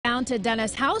down to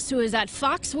Dennis House, who is at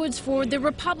Foxwoods for the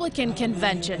Republican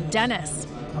convention. Dennis.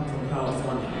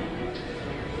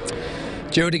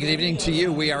 Jody, good evening to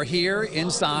you. We are here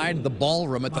inside the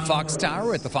ballroom at the Fox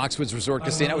Tower at the Foxwoods Resort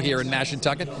Casino here in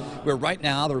Mashantucket, where right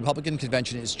now the Republican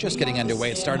convention is just getting underway.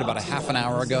 It started about a half an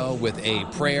hour ago with a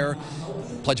prayer,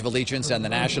 Pledge of Allegiance, and the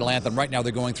national anthem. Right now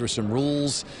they're going through some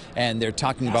rules, and they're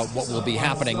talking about what will be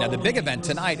happening. Now, the big event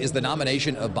tonight is the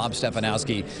nomination of Bob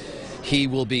Stefanowski. He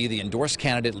will be the endorsed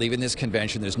candidate leaving this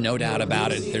convention. There's no doubt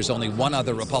about it. There's only one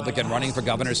other Republican running for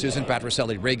governor, Susan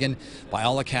Patricelli-Reagan. By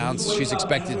all accounts, she's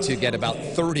expected to get about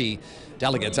 30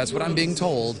 delegates. That's what I'm being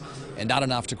told, and not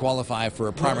enough to qualify for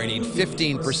a primary. Need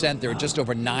 15%. There are just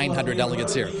over 900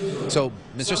 delegates here. So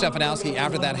Mr. Stefanowski,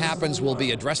 after that happens, will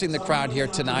be addressing the crowd here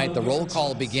tonight. The roll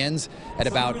call begins at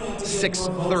about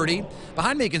 6:30.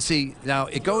 Behind me you can see, now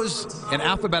it goes in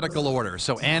alphabetical order.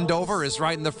 So Andover is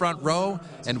right in the front row,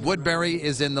 and Woodbury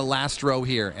is in the last row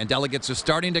here. And delegates are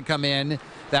starting to come in.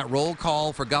 That roll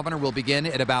call for governor will begin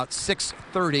at about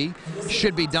 6:30.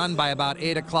 Should be done by about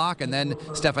 8 o'clock, and then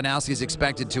Stefanowski is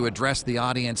expected to address the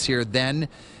audience here. Then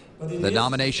the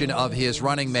nomination of his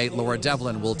running mate, Laura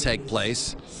Devlin, will take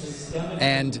place.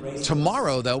 And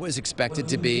tomorrow, though, is expected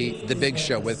to be the big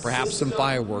show with perhaps some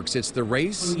fireworks. It's the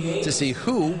race to see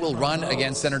who will run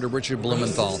against Senator Richard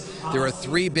Blumenthal. There are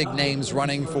three big names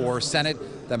running for Senate.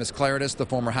 Themis Klarides, the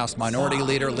former House Minority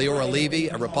Leader, Leora Levy,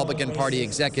 a Republican Party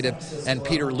executive, and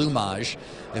Peter Lumaj,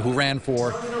 who ran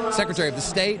for Secretary of the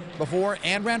State before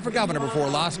and ran for governor before,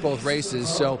 lost both races.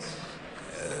 So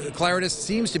Klarides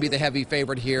seems to be the heavy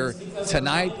favorite here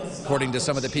tonight, according to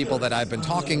some of the people that I've been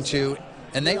talking to.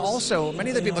 And they also, many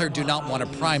of the people here do not want a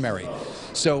primary.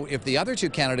 So if the other two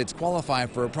candidates qualify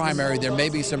for a primary, there may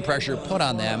be some pressure put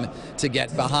on them to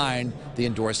get behind the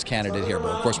endorsed candidate here.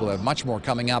 But of course, we'll have much more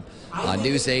coming up on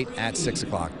News 8 at 6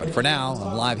 o'clock. But for now,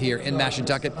 I'm live here in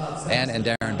Mashantucket. And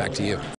Darren, back to you.